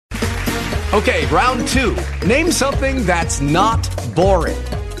Okay, round two. Name something that's not boring.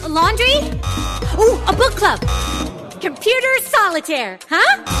 A laundry? Ooh, a book club. Computer solitaire,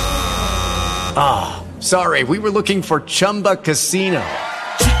 huh? Ah, sorry, we were looking for Chumba Casino.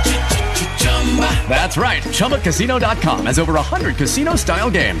 That's right, ChumbaCasino.com has over 100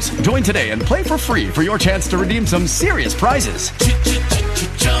 casino-style games. Join today and play for free for your chance to redeem some serious prizes.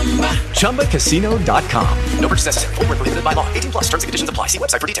 ChumbaCasino.com. No purchase necessary. Void where prohibited by law. 18+. Terms and conditions apply. See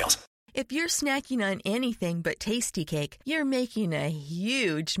website for details. If you're snacking on anything but Tasty Cake, you're making a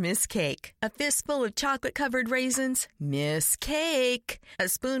huge mistake. A fistful of chocolate-covered raisins? Mistake. A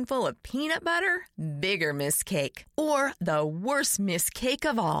spoonful of peanut butter? Bigger mistake. Or the worst mistake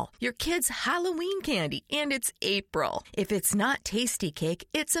of all, your kid's Halloween candy, and it's April. If it's not Tasty Cake,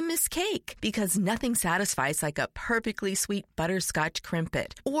 it's a mistake, because nothing satisfies like a perfectly sweet butterscotch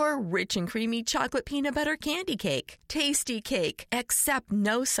crimpet or rich and creamy chocolate peanut butter candy cake. Tasty Cake. Accept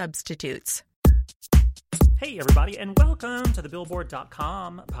no substitutes. Hey everybody, and welcome to the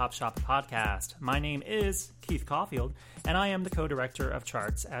Billboard.com Pop Shop Podcast. My name is Keith Caulfield, and I am the co-director of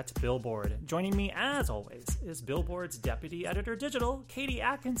charts at Billboard. Joining me, as always, is Billboard's Deputy Editor Digital, Katie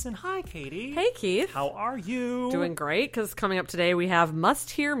Atkinson. Hi, Katie. Hey, Keith. How are you? Doing great, because coming up today we have Must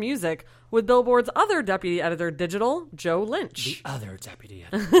Hear Music with Billboard's other Deputy Editor Digital, Joe Lynch. The other Deputy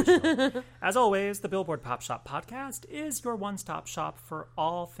Editor Digital. As always, the Billboard Pop Shop Podcast is your one-stop shop for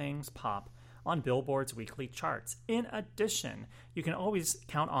all things pop on Billboard's weekly charts. In addition, you can always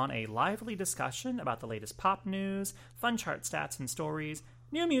count on a lively discussion about the latest pop news, fun chart stats and stories,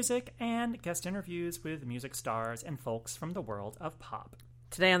 new music, and guest interviews with music stars and folks from the world of pop.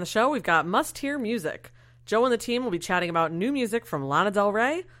 Today on the show, we've got Must Hear Music. Joe and the team will be chatting about new music from Lana Del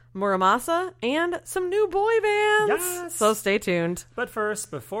Rey, Muramasa, and some new boy bands. Yes! So stay tuned. But first,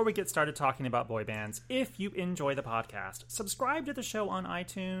 before we get started talking about boy bands, if you enjoy the podcast, subscribe to the show on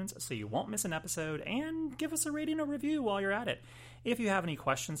iTunes so you won't miss an episode, and give us a rating or review while you're at it. If you have any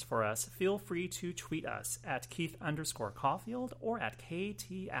questions for us, feel free to tweet us at Keith_Caulfield or at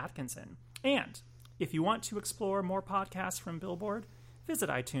KT Atkinson. And if you want to explore more podcasts from Billboard, visit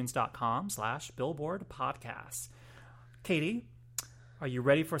itunes.com/BillboardPodcasts. Katie, are you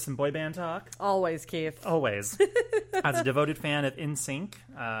ready for some boy band talk? Always, Keith. Always. As a devoted fan of NSYNC,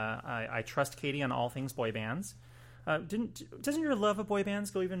 I trust Katie on all things boy bands. Doesn't your love of boy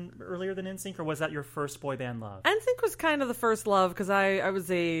bands go even earlier than NSYNC, or was that your first boy band love? NSYNC was kind of the first love, because I was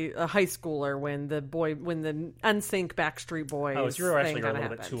a high schooler when the NSYNC Backstreet Boys. Oh, so you were actually a little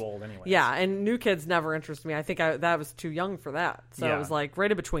happened. bit too old anyway. Yeah, and New Kids never interested me. I think that was too young for that. So Yeah. it was like right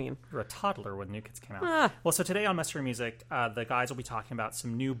in between. You were a toddler when New Kids came out. Ah. Well, so today on Must Hear Music, the guys will be talking about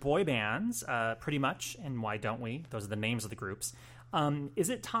some new boy bands, Pretty Much, and Why Don't We? Those are the names of the groups. Is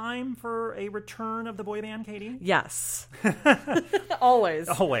it time for a return of the boy band, Katie? Yes. Always.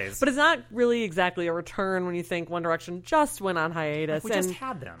 Always. But it's not really exactly a return when you think One Direction just went on hiatus. We just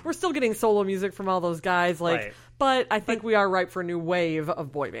had them. We're still getting solo music from all those guys. Right. But I think we are ripe for a new wave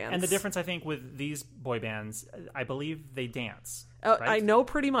of boy bands. And the difference, I think, with these boy bands, I believe they dance. Right? Right? I know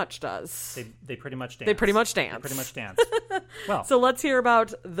Pretty Much does. They pretty much dance. They pretty much dance. They pretty much dance. Well, So let's hear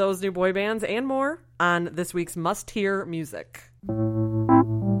about those new boy bands and more on this week's Must Hear Music.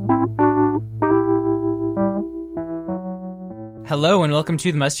 Hello and welcome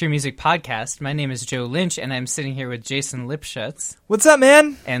to the Must Hear Music Podcast. My name is Joe Lynch, and I'm sitting here with Jason Lipschutz. What's up,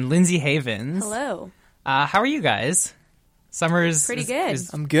 man? And Lindsay Havens. Hello. How are you guys? Summer's Pretty good.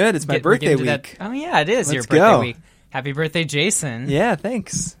 I'm good. It's my we're birthday getting to week. Oh yeah, it is your Let's birthday go. week. Happy birthday, Jason. Yeah,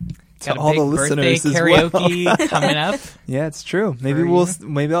 thanks. Got To a all big the birthday listeners as karaoke well. coming up. Yeah, it's true.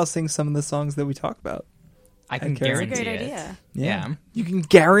 Maybe I'll sing some of the songs that we talk about. I can Okay. That's a guarantee great it. idea. Yeah. You can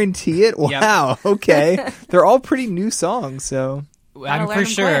guarantee it? Wow. Okay. They're all pretty new songs, so I'm learn for 'em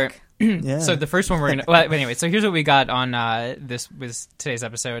sure. quick. yeah. So the first one we're gonna. Well, anyway, so here's what we got on this was today's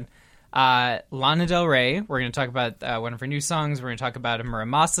episode. Lana Del Rey. We're gonna talk about one of her new songs. We're gonna talk about a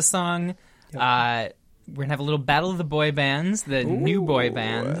Muramasa song. We're gonna have a little battle of the boy bands. The new boy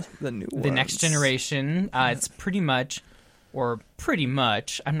band, the new the next ones. generation. It's pretty much. I'm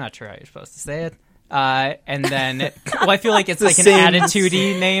not sure how you're supposed to say it. And then, well, I feel like it's like an same-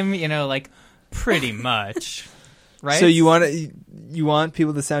 attitude-y name. You know, like pretty much. Right. So you want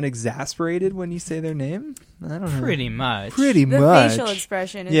people to sound exasperated when you say their name? I don't know. Pretty much. Pretty The much. facial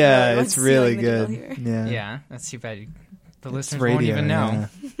expression is Yeah, really it's what's really sealing the deal good. here. Yeah. Yeah, that's too bad. The listeners radio, won't even know.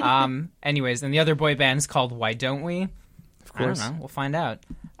 Anyways, and the other boy band is called Why Don't We? Of course. I don't know. We'll find out.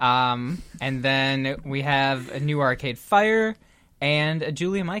 And then we have a new Arcade Fire and a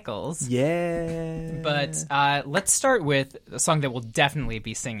Julia Michaels. Yeah. But let's start with a song that we'll definitely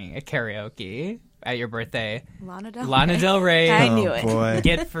be singing at karaoke at your birthday. Lana Del Rey. Lana Del Rey. I knew it. Boy.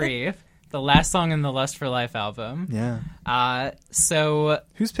 Get Free. the last song in the Lust for Life album. Yeah. So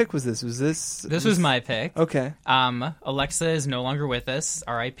Whose pick was this? Was this? this was my pick. Okay. Alexa is no longer with us.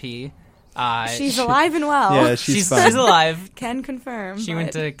 R.I.P. She's alive and well. Yeah, she's fine. she's alive. Can confirm. She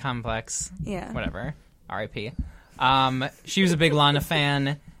went but- to Complex. Yeah. Whatever. R.I.P. She was a big Lana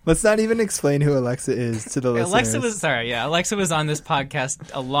fan. Let's not even explain who Alexa is to the listeners. Alexa was on this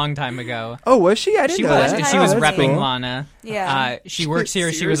podcast a long time ago. Oh, was she? I didn't She know was, that. and she was Oh, that's repping cool. Lana. Yeah. She works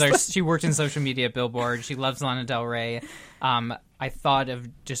here. Seriously? She worked in social media at Billboard. She loves Lana Del Rey. I thought of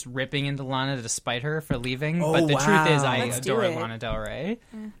just ripping into Lana to spite her for leaving, Oh, but the truth is I Let's do adore it. Lana Del Rey,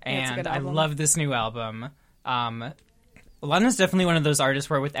 that's a and good I album. love this new album. Lana's definitely one of those artists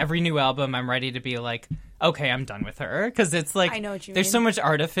where with every new album I'm ready to be like, okay, I'm done with her, because it's like I know what you there's mean. so much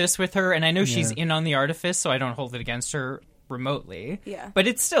artifice with her, and I know she's Yeah. in on the artifice, so I don't hold it against her remotely. Yeah. But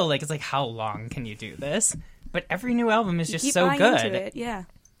it's still like, it's like, how long can you do this? But every new album is just Keep so buying good. into it. Yeah.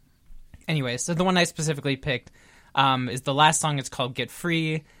 Anyway, so the one I specifically picked is the last song. It's called Get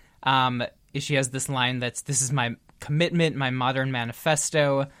Free. She has this line this is my commitment, my modern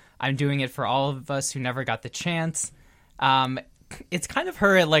manifesto. I'm doing it for all of us who never got the chance. It's kind of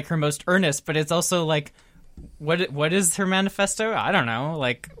her at like her most earnest, but it's also like, what is her manifesto? I don't know.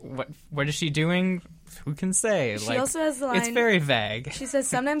 Like, what is she doing? Who can say? She like, also has the line. it's very vague. She says,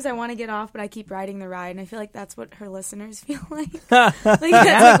 "Sometimes I want to get off, but I keep riding the ride." And I feel like that's what her listeners feel like. Like that's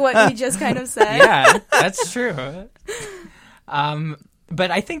like what we just kind of said. Yeah, that's true.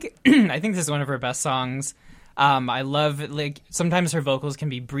 But I think I think this is one of her best songs. I love like sometimes her vocals can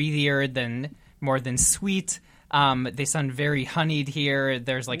be breathier than more than sweet. They sound very honeyed here.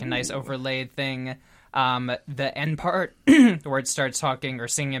 There's like a nice overlaid thing. The end part where it starts talking or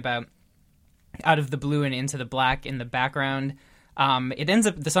singing about out of the blue and into the black in the background. It ends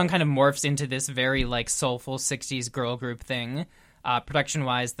up, the song kind of morphs into this very like soulful 60s girl group thing, production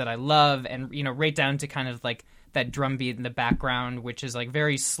wise, that I love. And, you know, right down to kind of like that drum beat in the background, which is like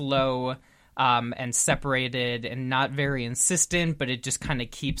very slow, and separated and not very insistent, but it just kind of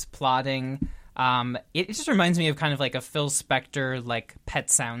keeps plodding. It just reminds me of kind of like a Phil Spector, like Pet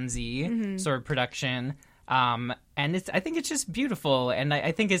Soundsy sort of production. And I think it's just beautiful. And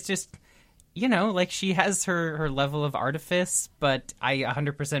I think it's just, you know, like she has her level of artifice, but I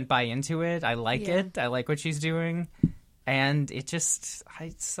 100% buy into it. I like it. I like what she's doing. And it just,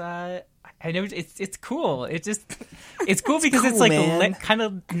 I know it's cool. It's cool because it's cool, like man. kind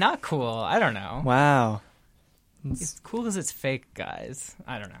of not cool. I don't know. Wow. It's cool because it's fake, guys.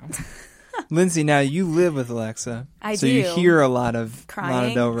 I don't know. Lindsay, now you live with Alexa. I so do. you hear a lot of Crying.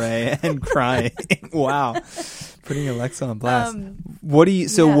 Lana Del Rey and crying. Wow. Putting Alexa on blast. What do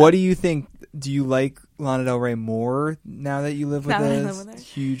you think? Do you like Lana Del Rey more now that you live with Now that I live with a her.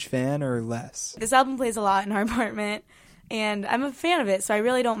 huge fan, or less? This album plays a lot in our apartment, and I'm a fan of it, so I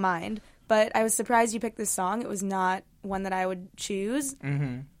really don't mind. But I was surprised you picked this song. It was not one that I would choose.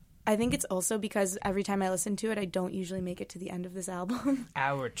 Mm-hmm. I think it's also because every time I listen to it, I don't usually make it to the end of this album.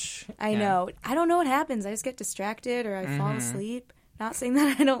 Ouch. I know. I don't know what happens. I just get distracted or I fall asleep. Not saying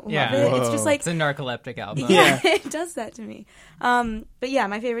that I don't Yeah. love it. It's Whoa. just like, It's a narcoleptic album. yeah, it does that to me. But yeah,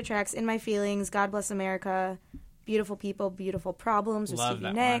 my favorite tracks, In My Feelings, God Bless America, Beautiful People, Beautiful Problems with Love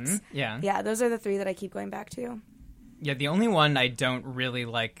Stevie that Nicks. one. Yeah. Yeah, those are the three that I keep going back to. Yeah, the only one I don't really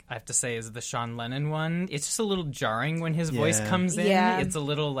like, I have to say, is the Sean Lennon one. It's just a little jarring when his voice Yeah. comes in. Yeah. It's a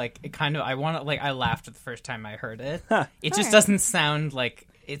little like, it kind of, I laughed the first time I heard it. It just Alright. doesn't sound like,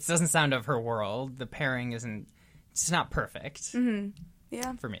 it doesn't sound of her world. The pairing isn't, it's not perfect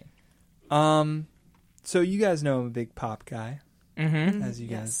Yeah. for me. So you guys know I'm a big pop guy, as you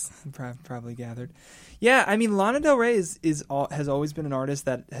guys probably gathered. Yeah, I mean, Lana Del Rey has always been an artist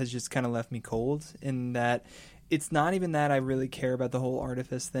that has just kind of left me cold, in that it's not even that I really care about the whole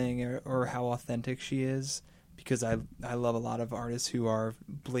artifice thing or how authentic she is, because I love a lot of artists who are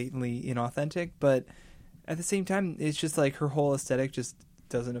blatantly inauthentic, but at the same time, it's just like her whole aesthetic just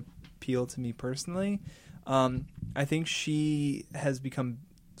doesn't appeal to me personally. I think she has become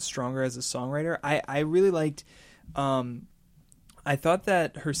stronger as a songwriter. I really liked, I thought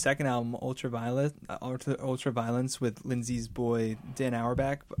that her second album, Ultraviolence, with Lindsay's boy Dan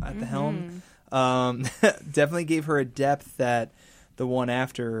Auerbach at the helm, definitely gave her a depth that the one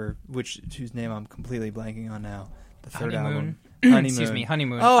after, whose name I'm completely blanking on now, the third Honeymoon. album, Honeymoon. Excuse me,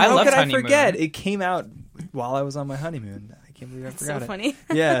 Honeymoon. Oh, I how loved could I Honeymoon. forget? It came out while I was on my honeymoon. I can't believe I So forgot it. funny.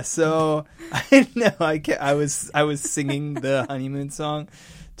 Yeah, so I know I was singing the honeymoon song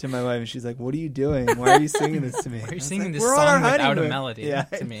to my wife, and she's like, "What are you doing? Why are you singing this to me?" Why are you I was singing like, this "We're on our song without a honeymoon." melody Yeah,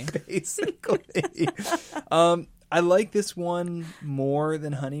 to me? basically. I like this one more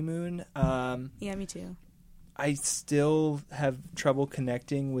than Honeymoon. Yeah, me too. I still have trouble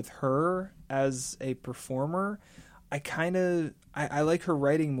connecting with her as a performer. I like her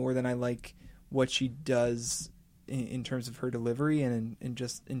writing more than I like what she does in terms of her delivery and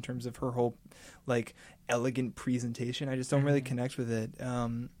just in terms of her whole like elegant presentation. I just don't really connect with it.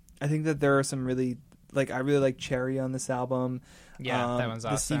 I think that there are some really I really like Cherry on this album. Yeah, that one's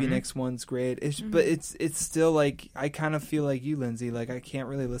awesome. The Stevie Nicks one's great. But it's still like I kind of feel like you, Lindsay. Like I can't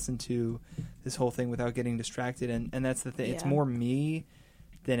really listen to this whole thing without getting distracted, and that's the thing. Yeah. It's more me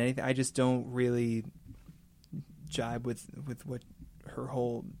than anything. I just don't really jibe with what her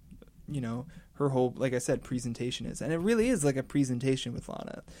whole, like I said, presentation is, and it really is like a presentation with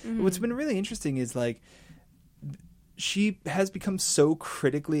Lana. What's been really interesting is like she has become so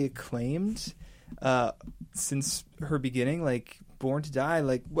critically acclaimed since her beginning. Like Born to Die,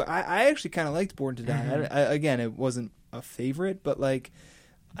 like I actually kind of liked Born to Die. Again, it wasn't a favorite, but like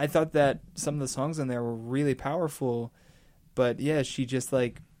I thought that some of the songs on there were really powerful. But yeah, she just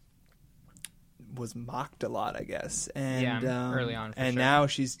like was mocked a lot, I guess. And early on, and sure. Now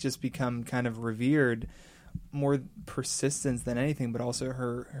she's just become kind of revered. More persistence than anything, but also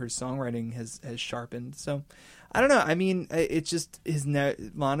her songwriting has sharpened. So I don't know. I mean, it just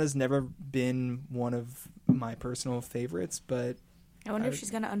Lana's never been one of my personal favorites, but I wonder if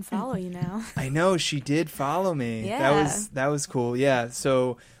she's gonna unfollow you now. I know she did follow me. Yeah. That was cool. Yeah.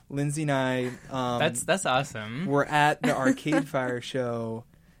 So Lindsay and I that's awesome. We're at the Arcade Fire show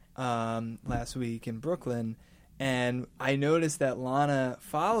last week in Brooklyn, and I noticed that Lana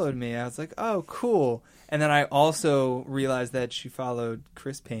followed me. I was like, oh, cool. And then I also realized that she followed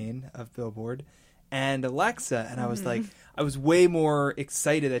Chris Payne of Billboard and Alexa. And I was like, I was way more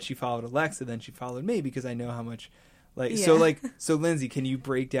excited that she followed Alexa than she followed me because I know how much, so Lindsay, can you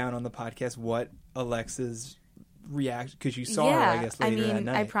break down on the podcast what Alexa's reaction, because you saw her, I guess, later that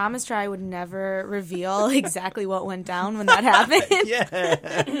night. I promised her I would never reveal exactly what went down when that happened.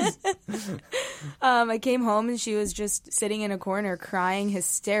 Yes. I came home and she was just sitting in a corner crying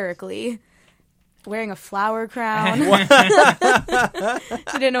hysterically, wearing a flower crown. She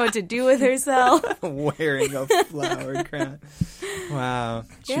didn't know what to do with herself. Wearing a flower crown. Wow.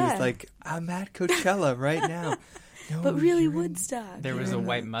 She was like, I'm at Coachella right now. No, but really Woodstock. There was a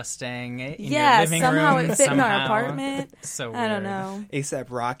white Mustang in your Yeah, living somehow room. it fit in our apartment. So weird. I don't know.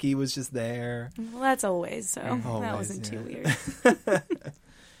 A$AP Rocky was just there. Well, that's always, so that Always, wasn't too yeah. weird.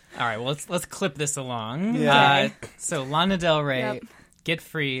 All right, well, let's clip this along. Yeah. So Lana Del Rey, Yep. Get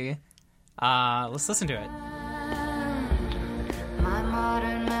Free. Let's listen to it. My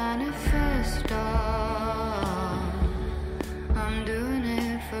modern manifesto. I'm doing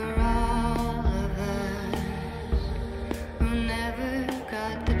it for all of us who never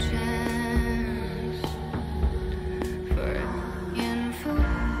got the chance for info.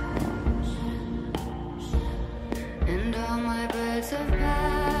 And all my birds of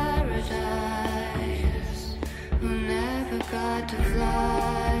paradise who never got to fly.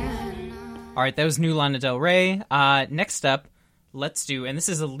 All right, that was new Lana Del Rey. Next up, let's do, and this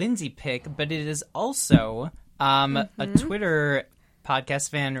is a Lindsay pick, but it is also a Twitter podcast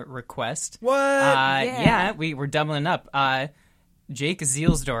fan request. What? Yeah, we're doubling up. Jake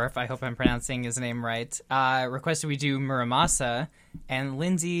Zielsdorf, I hope I'm pronouncing his name right, requested we do Muramasa, and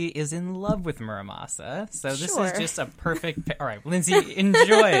Lindsay is in love with Muramasa, so this is just a perfect all right, Lindsay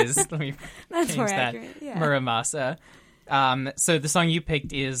enjoys. Let me That's change more that. accurate, yeah. Muramasa. So the song you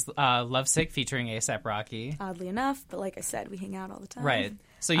picked is Lovesick featuring A$AP Rocky. Oddly enough, but like I said, we hang out all the time. Right.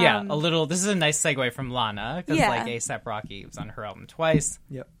 So yeah, this is a nice segue from Lana, because like A$AP Rocky was on her album twice.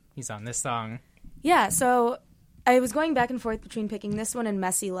 Yep. He's on this song. Yeah, so I was going back and forth between picking this one and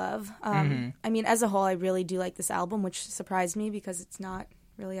Messy Love. I mean, as a whole, I really do like this album, which surprised me because it's not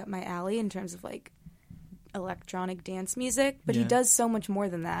really up my alley in terms of like electronic dance music, but he does so much more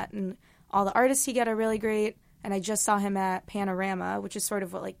than that. And all the artists he got are really great. And I just saw him at Panorama, which is sort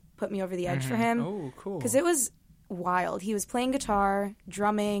of what like put me over the edge for him. Oh, cool. Because it was wild. He was playing guitar,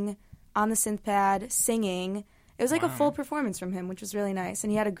 drumming, on the synth pad, singing. It was like a full performance from him, which was really nice.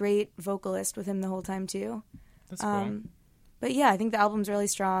 And he had a great vocalist with him the whole time, too. That's cool. But yeah, I think the album's really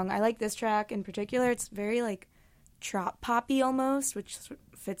strong. I like this track in particular. It's very like trop poppy almost, which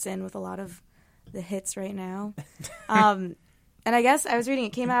fits in with a lot of the hits right now. And I guess I was reading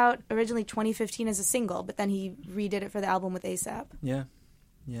it came out originally 2015 as a single, but then he redid it for the album with A$AP. Yeah.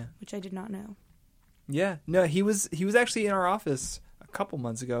 Which I did not know. Yeah. No, he was actually in our office a couple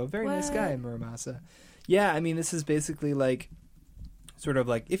months ago. Very nice guy, Muramasa. Yeah, I mean, this is basically like sort of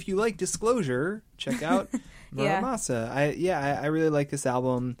like if you like Disclosure, check out Muramasa. I really like this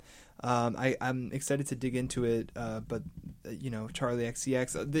album. I'm excited to dig into it, but Charlie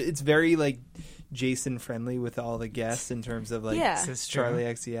XCX, it's very like Jason friendly with all the guests in terms of like Charlie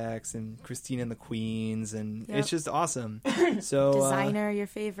XCX and Christine and the Queens, and it's just awesome. So Designer, your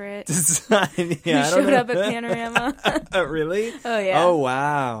favorite. Design, yeah, Who showed up at Panorama. Really? Oh yeah. Oh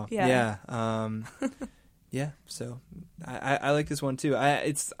wow. Yeah. Yeah. So I like this one too.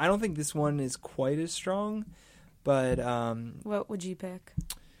 I don't think this one is quite as strong, but what would you pick?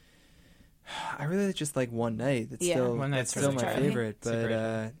 I really just like One Night. It's still One Night's still my Charlie. favorite. But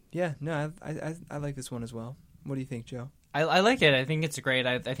I like this one as well. What do you think, Joe? I like it. I think it's great.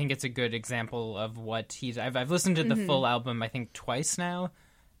 I think it's a good example of what he's. I've listened to the full album I think twice now,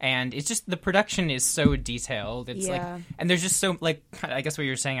 and it's just the production is so detailed. It's like, and there's just so like I guess what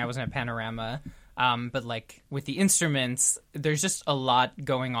you're saying. I wasn't at Panorama, but like with the instruments, there's just a lot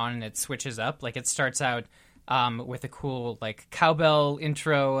going on, and it switches up. Like it starts out with a cool like cowbell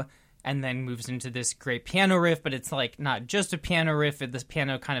intro, and then moves into this great piano riff, but it's like not just a piano riff. This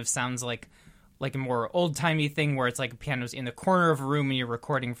piano kind of sounds like a more old-timey thing where it's like a piano's in the corner of a room and you're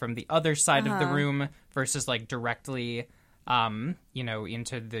recording from the other side of the room versus like directly,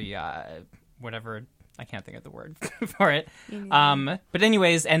 into the whatever. I can't think of the word for it. But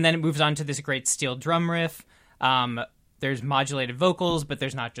anyways, and then it moves on to this great steel drum riff. There's modulated vocals, but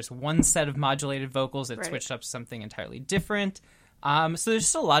there's not just one set of modulated vocals. It switched up to something entirely different. So there's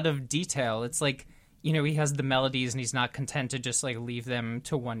just a lot of detail. It's like, he has the melodies and he's not content to just like leave them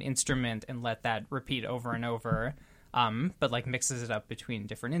to one instrument and let that repeat over and over. But like mixes it up between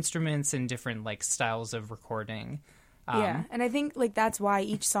different instruments and different like styles of recording. And I think like that's why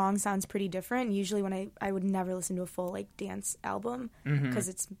each song sounds pretty different. Usually when I would never listen to a full like dance album because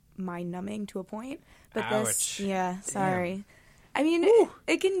it's mind numbing to a point. But sorry. I mean,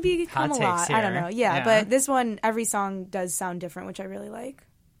 it can become a lot. Here. I don't know. Yeah, but this one, every song does sound different, which I really like.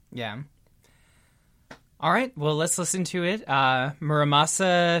 Yeah. All right, well, let's listen to it.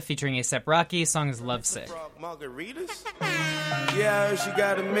 Muramasa featuring A$AP Rocky. Song is Lovesick. Margaritas? Yeah, I heard she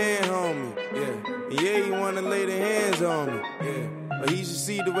got a man, homie. Yeah, you want to lay the hands on me. Yeah, but he should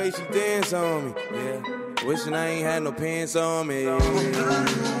see the way she dance on me. Yeah, wishing I ain't had no pants on me.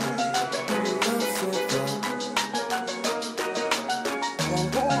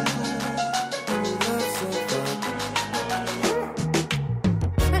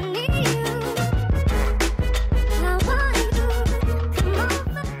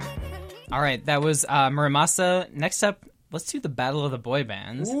 All right, that was Muramasa. Next up, let's do the Battle of the Boy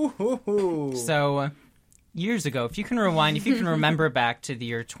Bands. Ooh. So, years ago, if you can remember back to the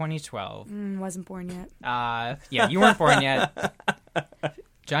year 2012. Wasn't born yet. Yeah, you weren't born yet.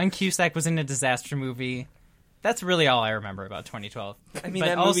 John Cusack was in a disaster movie. That's really all I remember about 2012. I mean,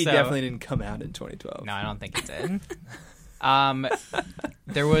 that movie definitely didn't come out in 2012. No, I don't think it did.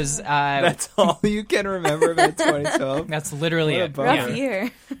 There was... That's all you can remember about 2012? That's literally it. Rough year.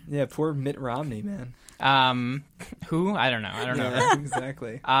 Yeah, poor Mitt Romney, man. Who? I don't know. Yeah,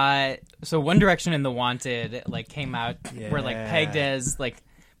 exactly. So One Direction and The Wanted came out. Were pegged as the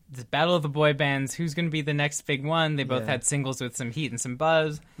Battle of the Boy Bands. Who's going to be the next big one? They both had singles with some heat and some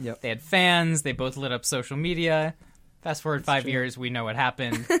buzz. Yep. They had fans. They both lit up social media. Fast forward 5 years, we know what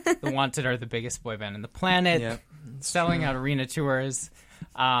happened. The Wanted are the biggest boy band on the planet. Yep. Selling out arena tours.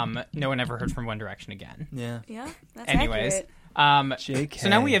 No one ever heard from One Direction again. Yeah. Yeah. That's Anyways, accurate. So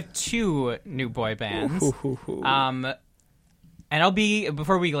now we have 2 new boy bands. And I'll be,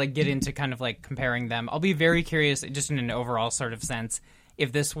 before we get into kind of comparing them, I'll be very curious, just in an overall sort of sense,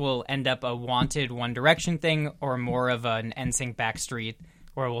 if this will end up a Wanted One Direction thing or more of an NSYNC Backstreet,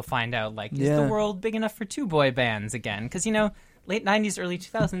 or we'll find out is the world big enough for 2 boy bands again? Because late 90s, early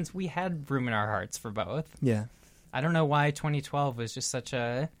 2000s, we had room in our hearts for both. Yeah. I don't know why 2012 was just such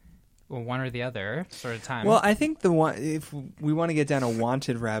a one or the other sort of time. Well, I think if we want to get down a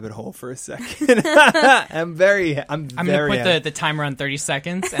Wanted rabbit hole for a second, I'm going to put the timer on 30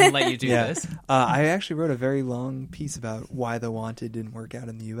 seconds and let you do this. I actually wrote a very long piece about why The Wanted didn't work out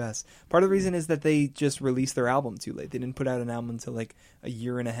in the U.S. Part of the reason is that they just released their album too late. They didn't put out an album until a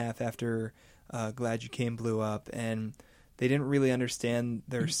year and a half after Glad You Came blew up, and they didn't really understand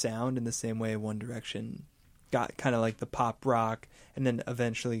their sound in the same way One Direction got kind of the pop rock and then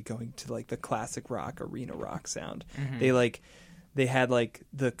eventually going to the classic rock, arena rock sound. Mm-hmm. They had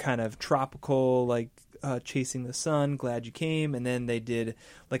the kind of tropical Chasing the Sun, Glad You Came, and then they did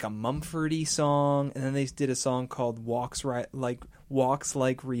a Mumford-y song, and then they did a song called Walks Like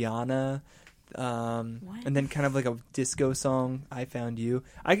Rihanna, and then kind of a disco song, I Found You.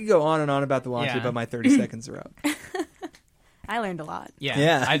 I could go on and on about The Wanted, but my 30 seconds are up. I learned a lot.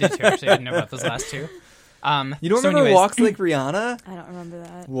 Yeah, I did too, actually. I didn't know about those last 2. You don't so remember anyways, Walks Like Rihanna? I don't remember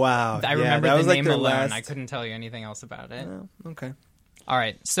that. Wow. I yeah, remember that the was like name their alone. last... I couldn't tell you anything else about it. Oh, okay. All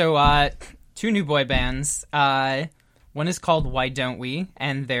right, so 2 new boy bands. One is called Why Don't We,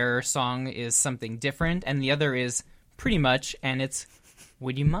 and their song is Something Different, and the other is Pretty Much, and it's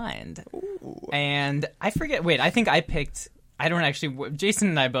Would You Mind? Ooh. And I forget, wait, I think I picked, I don't actually, Jason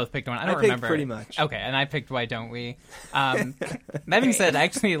and I both picked one. I don't remember. Pretty Much. Okay, and I picked Why Don't We. That being said, I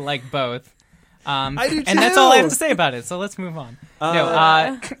actually like both. I do too. And that's all I have to say about it, so let's move on.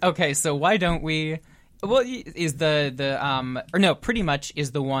 Okay, so Why Don't We, well, is Pretty Much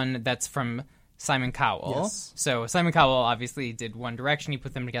is the one that's from Simon Cowell. Yes. So Simon Cowell obviously did One Direction. He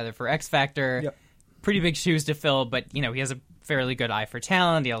put them together for X Factor. Yep. Pretty big shoes to fill, but he has a fairly good eye for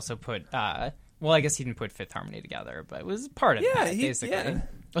talent. He also put, I guess he didn't put Fifth Harmony together, but it was part of that, basically. Yeah.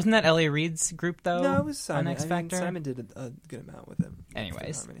 Wasn't that L.A. Reid's group, though? No, it was Simon. On X Factor? Simon did a good amount with him.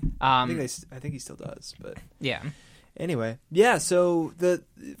 Anyways. I think he still does, but... Yeah. Anyway, yeah, so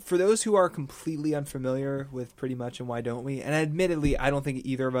for those who are completely unfamiliar with Pretty Much and Why Don't We, and admittedly, I don't think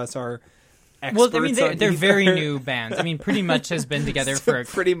either of us are experts. Well, I mean, they're very new bands. I mean, Pretty Much has been together for...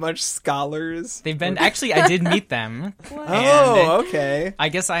 Pretty Much scholars. They've been... Actually, I did meet them. Oh, okay. I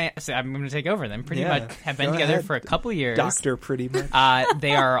guess I'm going to take over them. Pretty Much have been together for a couple years. Dr. Pretty Much.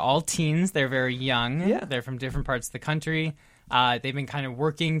 They are all teens. They're very young. Yeah. They're from different parts of the country. They've been kind of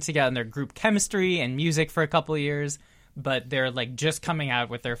working together in their group chemistry and music for a couple of years. But they're like just coming out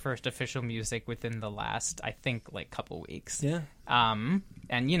with their first official music within the last, I think, like couple weeks. Yeah. And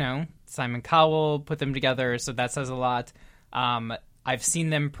Simon Cowell put them together, so that says a lot. I've seen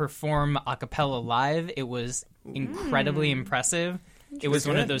them perform a cappella live. It was incredibly impressive. It was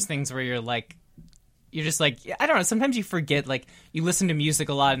one of those things where you're just like, I don't know, sometimes you forget, like, you listen to music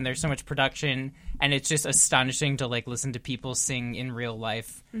a lot and there's so much production, and it's just astonishing to, like, listen to people sing in real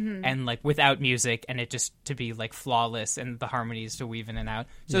life and, like, without music, and it just to be, like, flawless and the harmonies to weave in and out.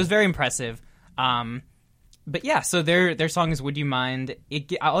 So it was very impressive. But yeah, so their song is Would You Mind?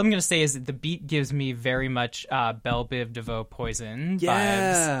 All I'm going to say is that the beat gives me very much Belle Biv DeVoe Poison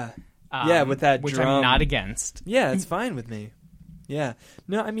vibes. Yeah, with that which drum. I'm not against. Yeah, it's fine with me. Yeah.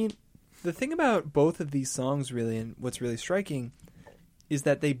 No, I mean, the thing about both of these songs, really, and what's really striking, is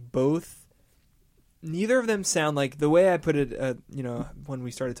that they both, neither of them sound like, the way I put it, when we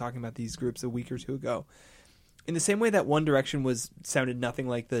started talking about these groups a week or two ago, in the same way that One Direction sounded nothing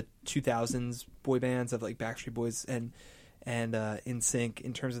like the 2000s boy bands of like Backstreet Boys and NSYNC,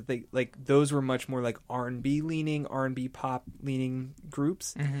 in terms of those were much more like R&B leaning, R&B pop leaning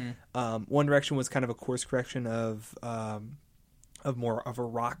groups. Mm-hmm. One Direction was kind of a course correction of more of a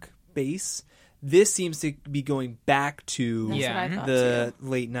rock base. This seems to be going back to the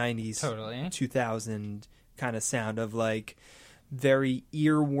late 90s, totally 2000 kind of sound of like very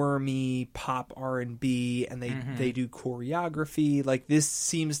earwormy pop R&B, and they do choreography. Like, this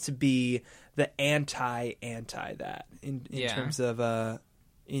seems to be the anti that in terms of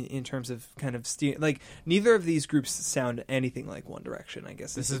in terms of kind of like, neither of these groups sound anything like One Direction, I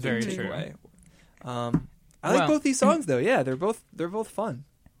guess. This is very true. I like both these songs though. Yeah, they're both fun.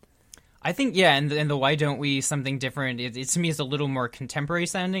 I think, and the Why Don't We Something Different, it to me is a little more contemporary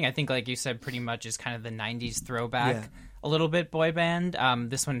sounding. I think, like you said, pretty much is kind of the 90s throwback, a little bit boy band.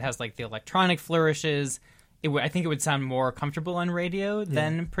 This one has like the electronic flourishes. I think it would sound more comfortable on radio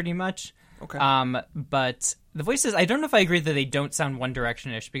than Pretty Much. Okay. But the voices, I don't know if I agree that they don't sound One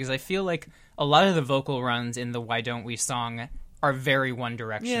Direction-ish, because I feel like a lot of the vocal runs in the Why Don't We song are very One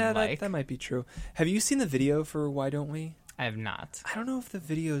Direction-like. Yeah, that might be true. Have you seen the video for Why Don't We? I have not. I don't know if the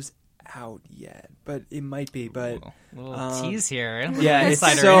video's out yet, but it might be. But little tease here. Yeah,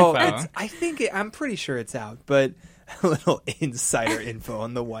 insider info. I'm pretty sure it's out, but a little insider info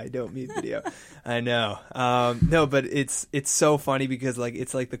on the Why Don't We video. I know. No, but it's so funny because like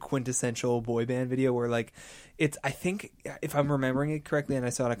it's like the quintessential boy band video where like I think if I'm remembering it correctly, and I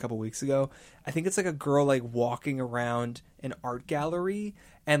saw it a couple weeks ago, I think it's like a girl like walking around an art gallery,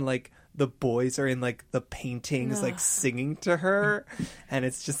 and like the boys are in like the paintings, like singing to her, and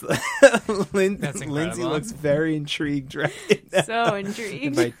it's just Lindsay looks very intrigued right now. So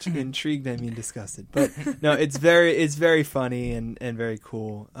intrigued. By intrigued, I mean disgusted. But no, it's very funny and very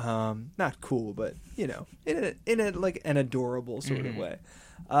cool. Not cool, but in a like an adorable sort of way.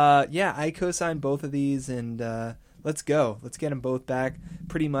 I co-sign both of these, and let's go. Let's get them both back.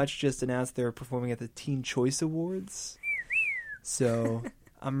 Pretty Much just announced they're performing at the Teen Choice Awards, so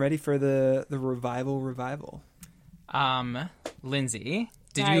I'm ready for the revival. Lindsay,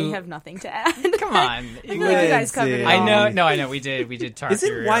 I you have nothing to add. Come on? I feel like you guys covered it. I all. know. No, I know. We did. Talk Isn't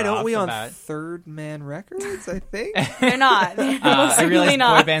your Why ear Don't off We on about... Third Man Records, I think? They're not. They're most I realize certainly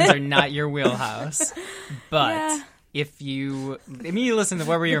not. boy bands are not your wheelhouse, but Yeah. if you listen to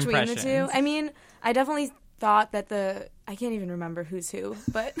what were your Between impressions? the two, I mean, I definitely thought that I can't even remember who's who,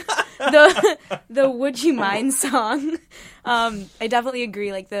 but the Would You Mind song, I definitely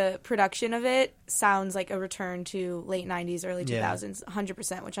agree. Like the production of it sounds like a return to late 90s, early 2000s,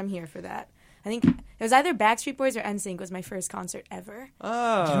 100%, which I'm here for that. I think it was either Backstreet Boys or NSYNC was my first concert ever.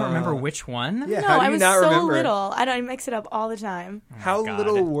 Oh. Do you remember which one? Yeah, No, how do I you was not so remember? little. I mix it up all the time. How God.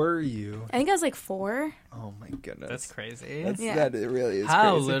 little were you? I think I was like 4. Oh my goodness. That's crazy. Yeah. That it really is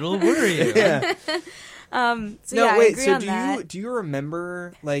How crazy. little were you? Yeah. So No, yeah, wait. I agree So on that. do you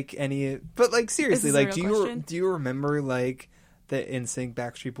remember like any? But like seriously, Is this a like real question? do you remember like the NSYNC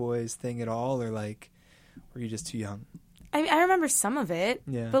Backstreet Boys thing at all, or like were you just too young? I remember some of it,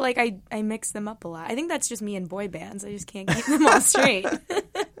 Yeah. but like I mix them up a lot. I think that's just me and boy bands. I just can't keep them all straight.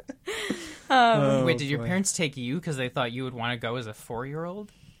 Oh, Wait, did your boy. parents take you because they thought you would want to go as a 4-year-old?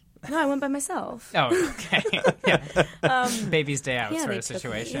 No, I went by myself. Oh, okay. Yeah. Baby's Day Out Yeah, sort they of took me.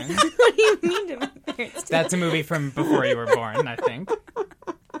 situation. What do you mean to my parents? That's a movie from before you were born, I think.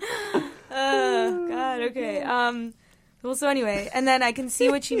 Oh God. Okay. Well, so anyway, and then I can see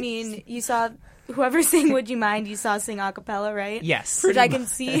what you mean. You saw whoever sang "Would You Mind," you saw sing a cappella, right? Yes. Which I can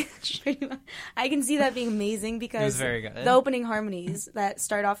see. Pretty much. I can see that being amazing because very good. the opening harmonies that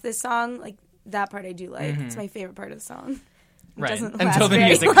start off this song, like that part, I do like. It's my favorite part of the song. It Right. doesn't Until last the very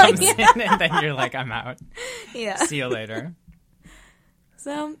music long. comes in, and then you're like, I'm out. Yeah. See you later.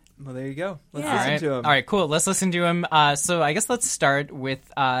 So Well, there you go. Let's Yeah. listen All right. to him. All right, cool. Let's listen to him. So I guess let's start with,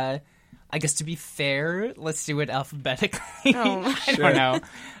 I guess to be fair, let's do it alphabetically. Oh, I don't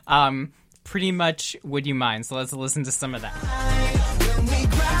know. Pretty much Would You Mind? So let's listen to some of that.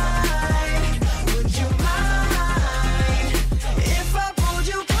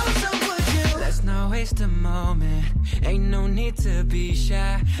 Let's not waste a moment. Ain't no need to be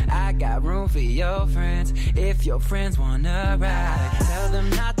shy. I got room for your friends. If your friends wanna ride, tell them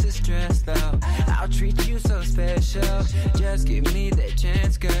not to stress though. I'll treat you so special. Just give me that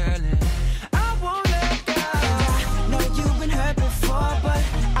chance, girl, and I won't let go. I know you've been hurt before, but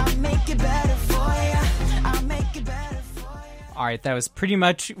I'll make it better for you. I'll make it better for you. All right, that was pretty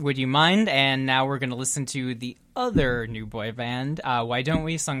much Would You Mind? And now we're going to listen to the other new boy band, Why Don't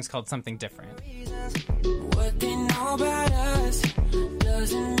We? Song's called Something Different. What they know about us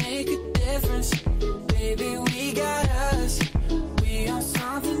doesn't make a difference. Baby, we got us. We on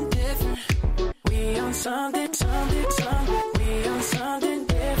something different. We on something, something, something. We on something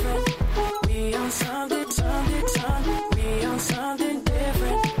different. We on something, something, something. We on something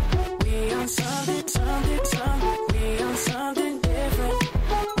different. We on something, something, something. We on something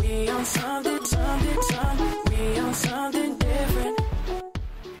different. We on something, something, something. We on something different.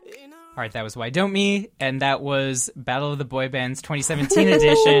 All right, that was Why Don't Me? And that was Battle of the Boy Bands 2017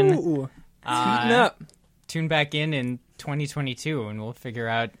 edition. Ooh. Heating up. Tune back in 2022, and we'll figure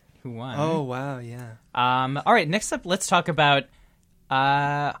out who won. Oh wow, yeah. All right, next up, let's talk about.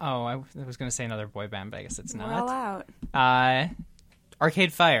 I was going to say another boy band, but I guess it's we're all not. out.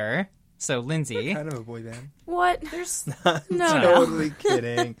 Arcade Fire. So Lindsay. Kind of a boy band. What? There's no. Totally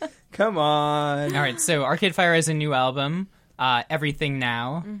kidding. Come on. All right, so Arcade Fire has a new album, Everything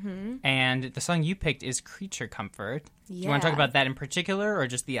Now, and the song you picked is Creature Comfort. Do you want to talk about that in particular, or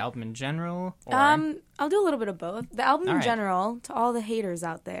just the album in general? Or... I'll do a little bit of both. The album All in right. general, to all the haters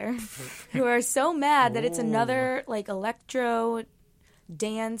out there who are so mad that it's another like electro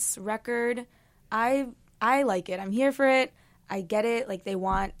dance record. I like it. I'm here for it. I get it. Like they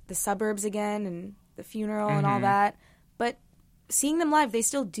want the suburbs again and the funeral and all that. But seeing them live, they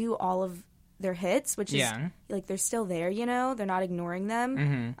still do all of their hits, which is like they're still there, you know? They're not ignoring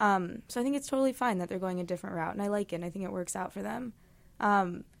them. So I think it's totally fine that they're going a different route, and I like it, and I think it works out for them.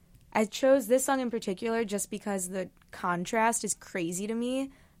 I chose this song in particular just because the contrast is crazy to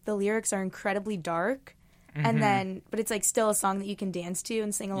me. The lyrics are incredibly dark, and then, but it's like still a song that you can dance to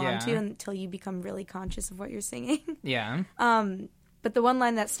and sing along to until you become really conscious of what you're singing. Yeah. But the one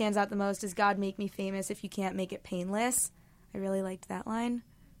line that stands out the most is "God make me famous if you can't make it painless." I really liked that line.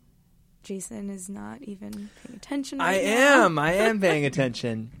 Jason is not even paying attention right now. I am paying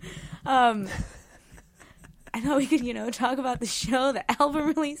attention. I thought we could, talk about the show, the album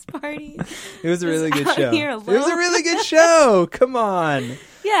release party. It was a really good out show. here It was alone. a really good show. Come on.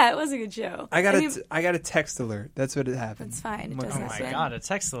 Yeah, it was a good show. I got a text alert. That's what it happened. That's fine. It What does Oh can I my happen. say? god, a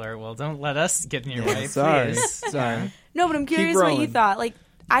text alert. Well, don't let us get in your way, Sorry. please. Sorry. No, but I'm curious what you rolling. thought. Like,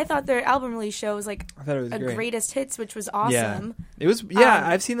 I thought their album release show was like I thought it was a great. greatest hits, which was awesome. Yeah, it was. Yeah,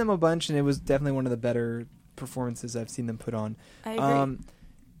 I've seen them a bunch, and it was definitely one of the better performances I've seen them put on. I agree.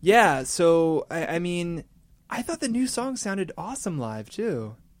 Yeah, so I mean, I thought the new song sounded awesome live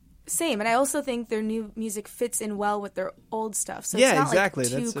too. Same, and I also think their new music fits in well with their old stuff. So Yeah, it's not exactly.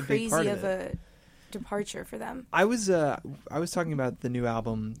 like too That's a big crazy part of of it. a departure for them. I was talking about the new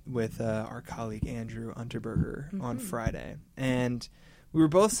album with our colleague Andrew Unterberger on Friday, and we were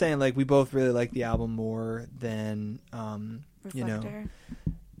both saying like we both really like the album more than Reflector.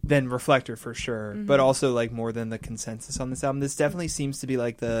 than Reflector for sure, but also like more than the consensus on this album. This definitely seems to be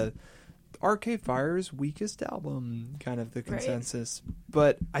like the Arcade Fire's weakest album, kind of the consensus. Right.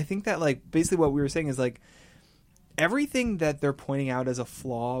 But I think that like basically what we were saying is like everything that they're pointing out as a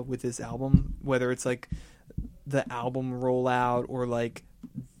flaw with this album, whether it's like the album rollout or like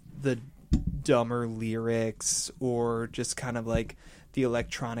the dumber lyrics or just kind of like the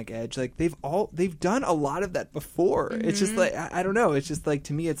electronic edge, like they've done a lot of that before. It's just like I don't know, it's just like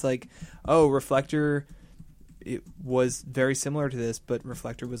to me it's like, oh, Reflector, it was very similar to this, but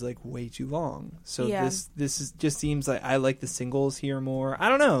Reflector was like way too long. So this is just seems like I like the singles here more. I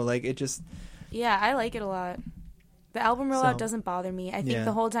don't know, like it just I like it a lot. The album rollout doesn't bother me. I think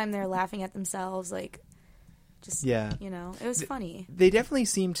the whole time they're laughing at themselves, like just you know, it was funny. They definitely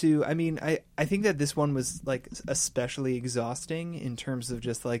seem to. I mean, I think that this one was like especially exhausting in terms of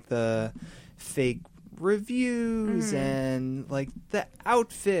just like the fake reviews and like the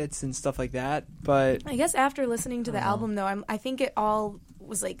outfits and stuff like that. But I guess after listening to the album though, I think it all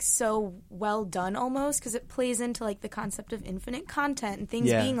was like so well done almost because it plays into like the concept of infinite content and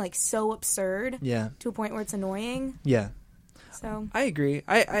things being like so absurd to a point where it's annoying. So I agree.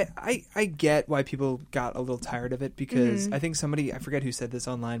 I get why people got a little tired of it because I think somebody, I forget who said this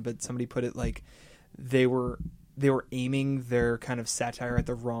online, but somebody put it like they were aiming their kind of satire at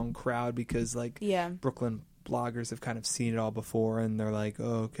the wrong crowd because like Brooklyn bloggers have kind of seen it all before and they're like,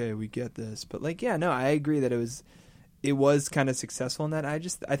 oh, okay, we get this. But like, yeah, no, I agree that it was kind of successful in that. I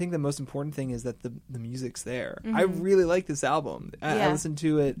think the most important thing is that the music's there. I really like this album. I listened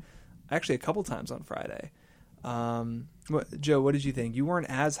to it actually a couple times on Friday. Joe, what did you think? You weren't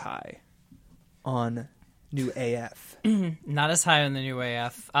as high on New AF. Not as high on the New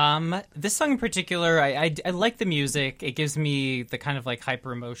AF. This song in particular, I like the music. It gives me the kind of like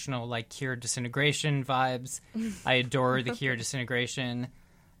hyper emotional like Cure Disintegration vibes. I adore the Cure Disintegration.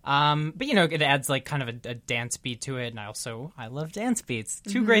 But you know, it adds like kind of a dance beat to it, and I love dance beats.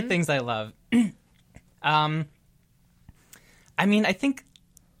 Two great things I love. I mean,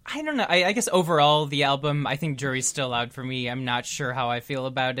 I don't know. I guess overall, the album, I think Jury's still out for me. I'm not sure how I feel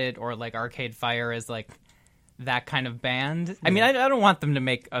about it, or like Arcade Fire is like that kind of band. Yeah. I mean, I don't want them to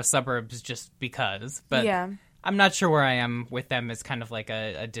make a Suburbs just because, but I'm not sure where I am with them as kind of like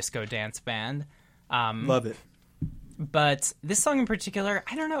a disco dance band. Love it. But this song in particular,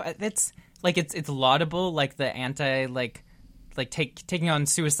 I don't know. It's like it's laudable, like the anti like taking on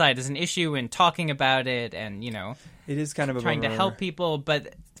suicide as an issue and talking about it, and you know, it is kind of trying to help people,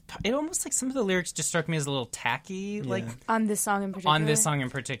 but it almost like some of the lyrics just struck me as a little tacky, like on this song in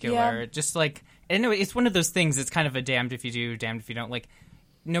particular. Just like, I know it's one of those things. It's kind of a damned if you do, damned if you don't. Like,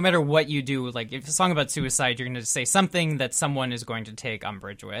 no matter what you do, like if it's a song about suicide, you're going to say something that someone is going to take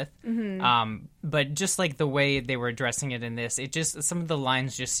umbrage with. But just like the way they were addressing it in this, it just some of the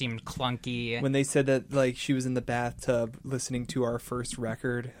lines just seemed clunky. When they said that like she was in the bathtub listening to our first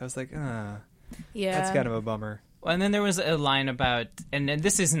record, I was like, that's kind of a bummer. Well, and then there was a line about, and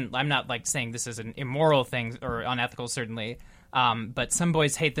this isn't, I'm not like saying this is an immoral thing or unethical, certainly, but some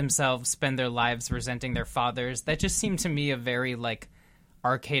boys hate themselves, spend their lives resenting their fathers. That just seemed to me a very like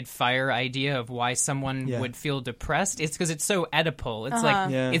Arcade Fire idea of why someone would feel depressed. It's because it's so Oedipal. It's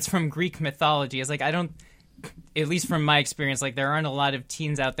like, it's from Greek mythology. It's like, I don't, at least from my experience, like there aren't a lot of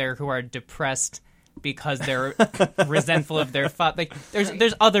teens out there who are depressed because they're resentful of their father. Like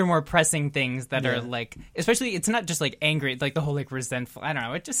there's other more pressing things that are like, especially it's not just like angry, like the whole like resentful. I don't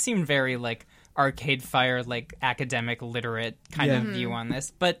know. It just seemed very like Arcade Fire, like academic literate kind of view on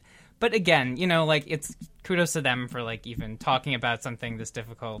this. But again, you know, like it's kudos to them for like even talking about something this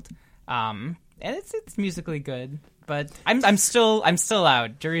difficult. And it's musically good, but I'm still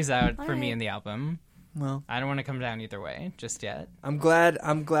out. Jury's out for me in the album. Well, I don't want to come down either way just yet. I'm glad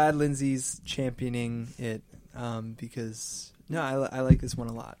Lindsay's championing it because I like this one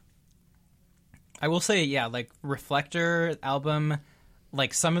a lot. I will say, like Reflector album,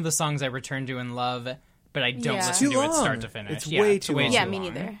 like some of the songs I return to and love, but I don't listen to it start to finish. It's way too long. Yeah, me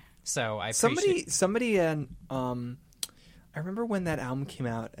neither. So I appreciate somebody and I remember when that album came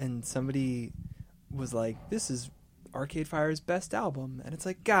out and somebody was like, "This is Arcade Fire's best album, and it's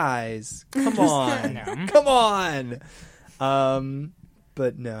like, guys, come on, come on.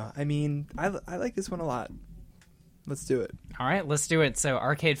 But no, I mean, I like this one a lot. Let's do it. All right, let's do it. So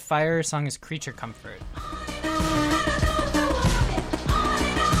Arcade Fire song is Creature Comfort.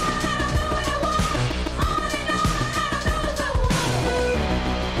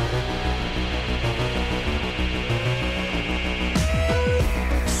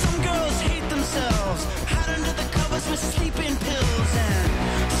 Some girls hate themselves, hide under the covers with sleeping pills,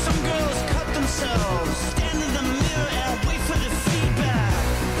 and some girls cut themselves, stand in the mirror and wait for the feedback.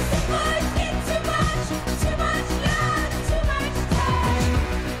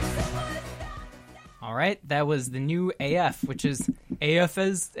 All right, that was the new AF, which is AF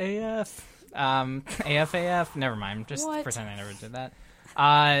as AF. AF. Never mind. Just pretend I never did that.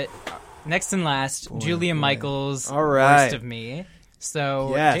 Next and last, Julia Michaels, All right. Worst of Me.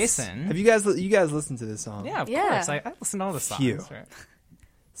 So, Yes. Jason. Have you guys listened to this song? Yeah, of course. I listen to all the songs. Phew. Right?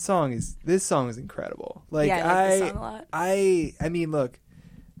 This song is incredible. Like, Yeah, I like this song a lot. I mean, look,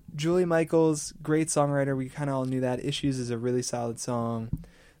 Julia Michaels, great songwriter. We kind of all knew that. Issues is a really solid song.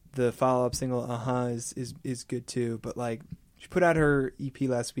 The follow-up single, is good too. But like, she put out her EP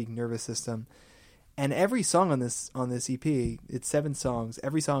last week, Nervous System, and every song on this EP, it's 7 songs.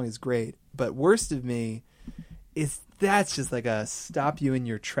 Every song is great. But Worst of Me that's just like a stop you in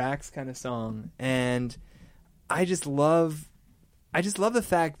your tracks kind of song, and I just love the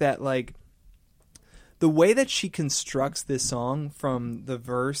fact that, like, the way that she constructs this song from the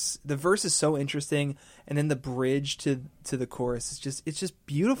verse is so interesting, and then the bridge to the chorus it's just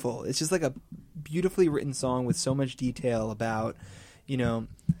beautiful. It's just like a beautifully written song with so much detail about, you know,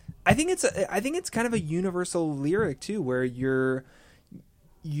 I think it's kind of a universal lyric too, where you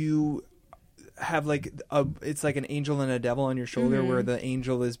have like it's like an angel and a devil on your shoulder, where the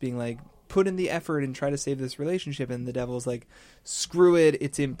angel is being like, put in the effort and try to save this relationship, and the devil's like, screw it,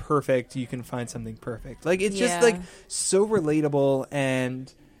 it's imperfect, you can find something perfect. Like, it's just like so relatable,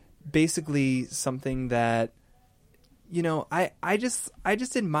 and basically something that, you know, I just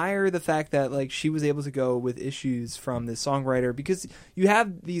admire the fact that, like, she was able to go with Issues from this songwriter, because you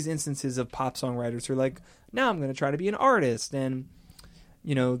have these instances of pop songwriters who are like, now I'm going to try to be an artist, and,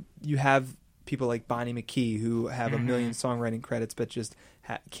 you know, you have people like Bonnie McKee who have a million songwriting credits but just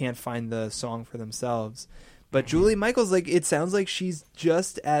can't find the song for themselves. But Julia Michaels, like, it sounds like she's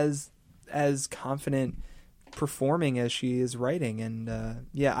just as confident performing as she is writing, and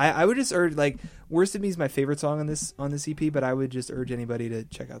I would just urge, like, Worst of Me is my favorite song on this EP, but I would just urge anybody to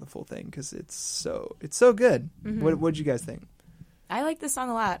check out the full thing because it's so good. What did you guys think? I like this song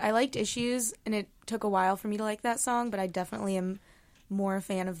a lot. I liked Issues, and it took a while for me to like that song, but I definitely am more a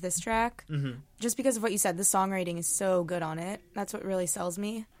fan of this track, just because of what you said. The songwriting is so good on it. That's what really sells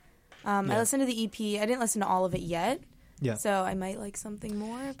me. I listened to the EP. I didn't listen to all of it yet, so I might like something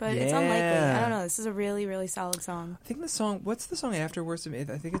more, but it's unlikely. I don't know. This is a really, really solid song. I think what's the song after Worst of Me?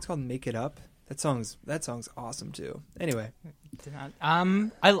 I think it's called Make It Up. That song's awesome too. Anyway,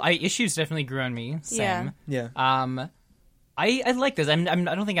 Issues definitely grew on me. Same. Yeah. I like this. I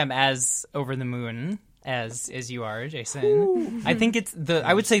don't think I'm as over the moon as you are, Jason. Ooh. I think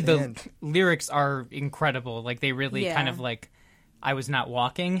I would say the lyrics are incredible. Like, they really kind of, like, I was not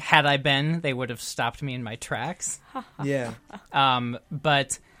walking. Had I been, they would have stopped me in my tracks. Yeah.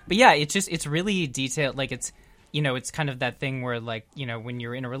 But yeah, it's really detailed. Like, it's, you know, it's kind of that thing where, like, you know, when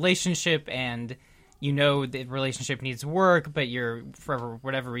you're in a relationship and you know the relationship needs work, but you're, for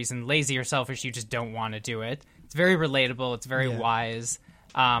whatever reason, lazy or selfish, you just don't want to do it. It's very relatable. It's very wise.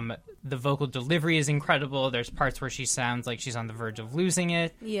 The vocal delivery is incredible. There's parts where she sounds like she's on the verge of losing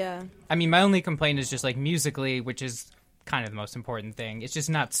it. Yeah. I mean, my only complaint is just, like, musically, which is kind of the most important thing. It's just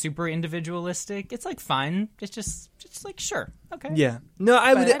not super individualistic. It's, like, fine. It's just like, sure, okay. Yeah. No,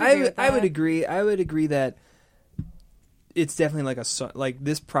 I would agree. I would agree that it's definitely like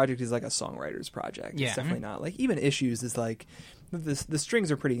this project is like a songwriter's project. Yeah. It's definitely not like, even Issues is like, the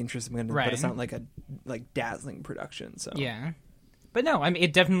strings are pretty interesting, but it's not like a dazzling production. So yeah. But no, I mean,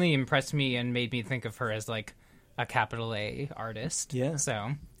 it definitely impressed me and made me think of her as, like, a capital A artist. Yeah.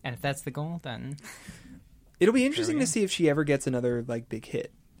 So, and if that's the goal, then it'll be interesting to see if she ever gets another, like, big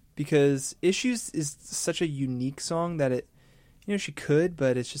hit, because Issues is such a unique song that it, you know, she could,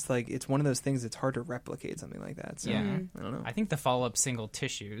 but it's just like, it's one of those things that's hard to replicate something like that. So, yeah. I don't know. I think the follow-up single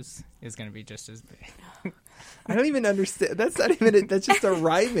Tissues is going to be just as big. I don't even understand. That's not even that's just a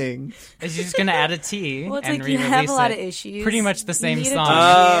rhyming. She's just going to add a T well, it's and like re-release you have a lot it. of issues. Pretty much the same song.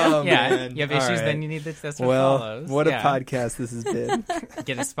 Oh, yeah. Man. You have issues, then you need that's what follows. What a podcast this has been.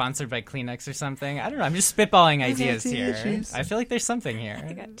 Get it sponsored by Kleenex or something. I don't know. I'm just spitballing ideas here. Issues. I feel like there's something here.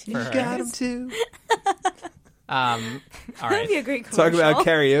 I got you got them too. All That'd right. be a great Talk commercial. about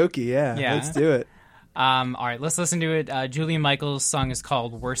karaoke. Yeah, Yeah. let's do it. All right, let's listen to it. Julia Michaels' song is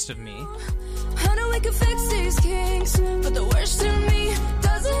called Worst of Me. I know we can fix these kinks, but the worst in me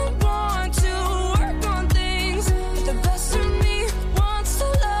doesn't want to work on things. But the best in me wants to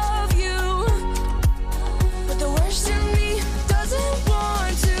love you. But the worst in me doesn't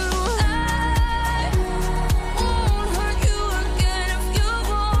want to. I won't hurt you again if you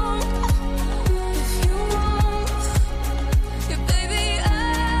won't. If you won't. Yeah, baby, I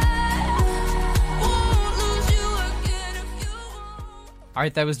won't lose you again if you won't. All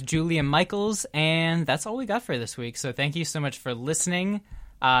right, that was Julia Michaels, and that's all we got for this week. So thank you so much for listening.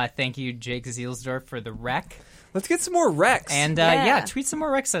 Thank you, Jake Zielsdorf, for the rec. Let's get some more recs. And Yeah. tweet some more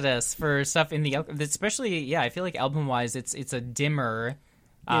recs at us for stuff in the especially. I feel like album wise, it's a dimmer.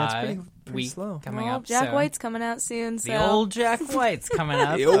 Yeah, it's pretty week slow. coming Well, up. Jack so White's coming out soon. So. the old Jack White's coming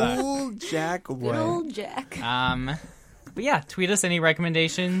up. the old Jack Good White. old Jack. But yeah, tweet us any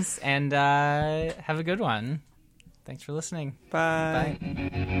recommendations and have a good one. Thanks for listening. Bye.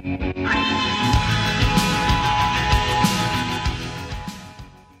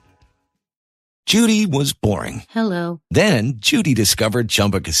 Judy was boring. Hello. Then Judy discovered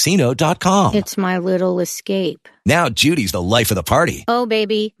ChumbaCasino.com. It's my little escape. Now Judy's the life of the party. Oh,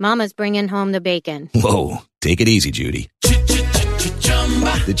 baby, mama's bringing home the bacon. Whoa, take it easy, Judy.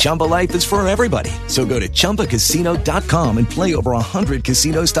 The Chumba life is for everybody. So go to ChumbaCasino.com and play over 100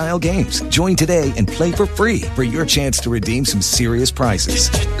 casino-style games. Join today and play for free for your chance to redeem some serious prizes.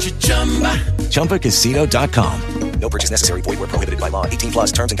 ChumbaCasino.com. No purchase necessary. Void where prohibited by law.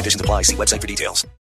 18+ terms and conditions apply. See website for details.